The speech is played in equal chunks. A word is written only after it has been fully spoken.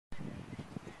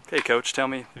Okay, Coach, tell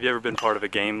me, have you ever been part of a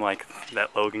game like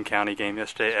that Logan County game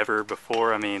yesterday ever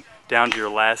before? I mean, down to your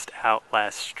last out,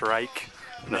 last strike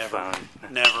in the Never,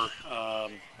 phone. never.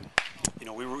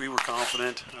 We were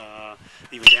confident,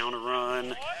 even down a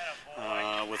run,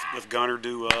 with Gunner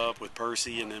due up, with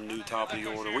Percy and them new top of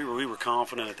the order. We were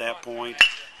confident at that point.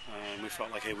 And we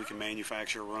felt like, hey, we can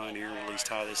manufacture a run here and at least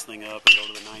tie this thing up and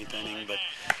go to the ninth inning. But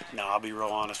no, I'll be real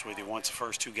honest with you. Once the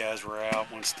first two guys were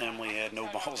out, once Stemley had no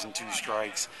balls and two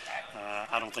strikes,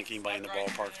 I don't think anybody in the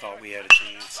ballpark thought we had a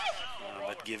chance.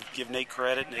 But give Nate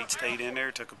credit. Nate stayed in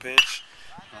there, took a pitch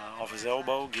off his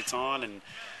elbow, gets on, and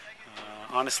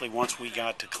honestly, once we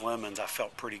got to Clemens, I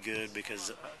felt pretty good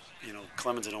because,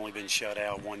 Clemens had only been shut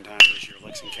out one time this year.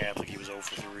 Lexington Catholic, he was 0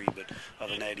 for 3, but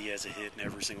other than that, he has a hit in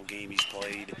every single game he's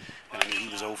played. And I mean, he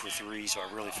was 0 for 3, so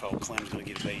I really felt Clemens going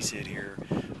to get a base hit here.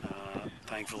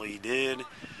 Thankfully, he did.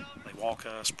 They walk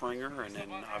Springer, and then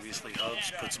obviously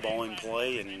Hubbs puts the ball in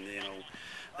play, and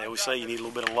they always say you need a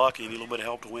little bit of luck, you need a little bit of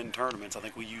help to win tournaments. I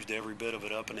think we used every bit of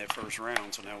it up in that first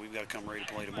round, so now we've got to come ready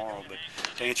to play tomorrow. But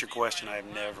to answer your question, I have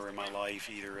never in my life,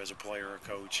 either as a player or a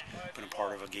coach, been a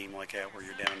part of a game like that where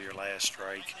you're down to your last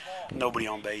strike, nobody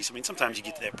on base. I mean, sometimes you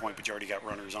get to that point, but you already got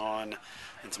runners on,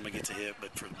 and somebody gets a hit.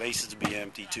 But for the bases to be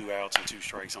empty, 2 outs and 2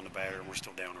 strikes on the batter, and we're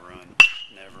still down a run.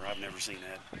 Never. I've never seen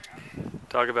that.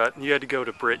 Talk about, you had to go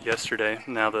to Britt yesterday.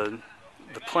 Now the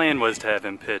plan was to have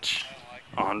him pitch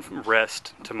on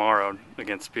rest tomorrow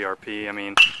against PRP. I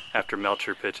mean, after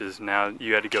Melcher pitches, now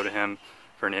you had to go to him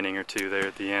for an inning or two there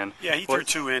at the end. Yeah, he threw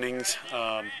 2 innings.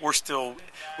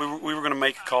 We were going to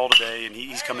make a call today, and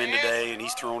he's come in today, and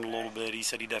he's thrown a little bit. He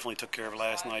said he definitely took care of it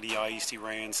last night. He iced, he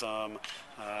ran some,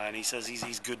 and he says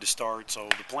he's good to start. So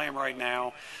the plan right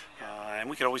now, and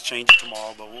we could always change it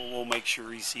tomorrow, but we'll make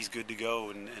sure he's good to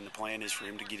go, and the plan is for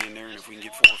him to get in there, and if we can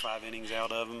get 4 or 5 innings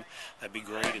out of him, that'd be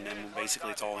great. And then basically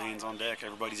it's all hands on deck.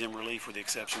 Everybody's in relief with the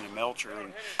exception of Melcher,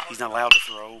 and he's not allowed to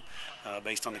throw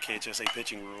based on the KHSA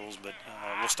pitching rules. But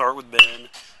we'll start with Ben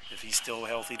if he's still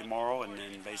healthy tomorrow, and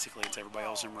then basically it's everybody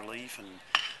else in relief, and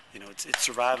it's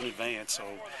survive and advance. So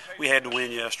we had to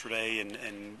win yesterday,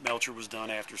 and Melcher was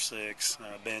done after 6.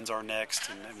 Ben's our next,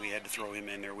 and we had to throw him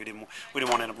in there. We didn't want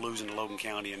to end up losing to Logan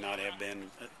County and not have Ben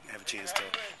have a chance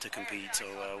to compete. So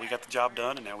we got the job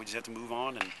done, and now we just have to move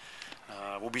on, and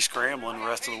we'll be scrambling the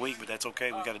rest of the week, but that's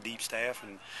okay. We've got a deep staff,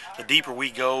 and the deeper we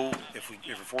go, if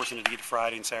we're fortunate to get to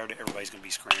Friday and Saturday, everybody's going to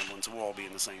be scrambling, so we'll all be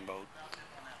in the same boat.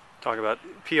 Talk about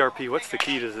PRP. What's the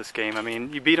key to this game? I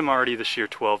mean, you beat them already this year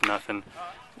 12-0.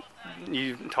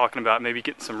 You talking about maybe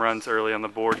getting some runs early on the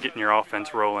board, getting your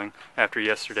offense rolling after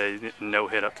yesterday, no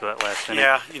hit up to that last inning.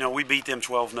 Yeah, we beat them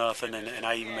 12-0, and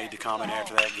I even made the comment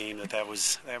after that game that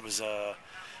was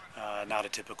not a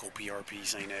typical PRP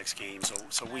St. X game.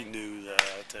 So we knew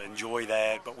to enjoy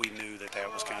that, but we knew that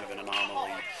was kind of an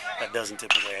anomaly. That doesn't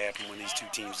typically happen when these two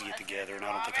teams get together, and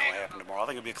I don't think it'll happen tomorrow. I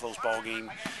think it'll be a close ball game.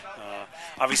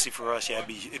 Obviously for us, it'd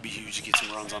be huge to get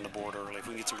some runs on the board early. If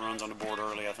we can get some runs on the board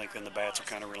early, I think then the bats will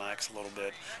kind of relax a little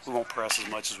bit. We won't press as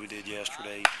much as we did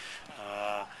yesterday.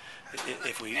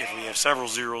 If we have several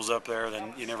zeros up there,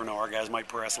 then you never know. Our guys might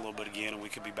press a little bit again, and we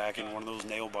could be back in one of those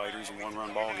nail biters and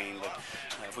 1-run ball game. But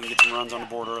if we can get some runs on the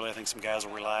board early, I think some guys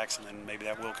will relax, and then maybe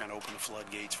that will kind of open the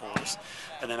floodgates for us.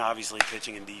 And then obviously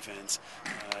pitching and defense.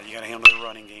 You got to handle the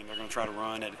running game. They're going to try to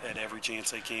run at every chance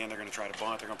they can. They're going to try to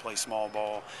bunt. They're going to play small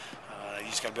ball. You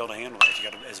just got to be able to handle that. You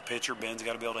got to, as a pitcher, Ben's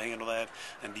got to be able to handle that,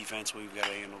 and defense, we've got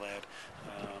to handle that.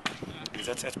 Because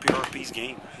that's PRP's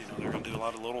game. They're going to do a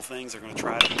lot of little things. They're going to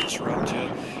try to disrupt you,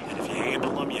 and if you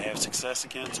handle them, you have success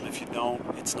against them. If you don't,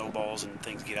 it snowballs and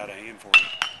things get out of hand for you.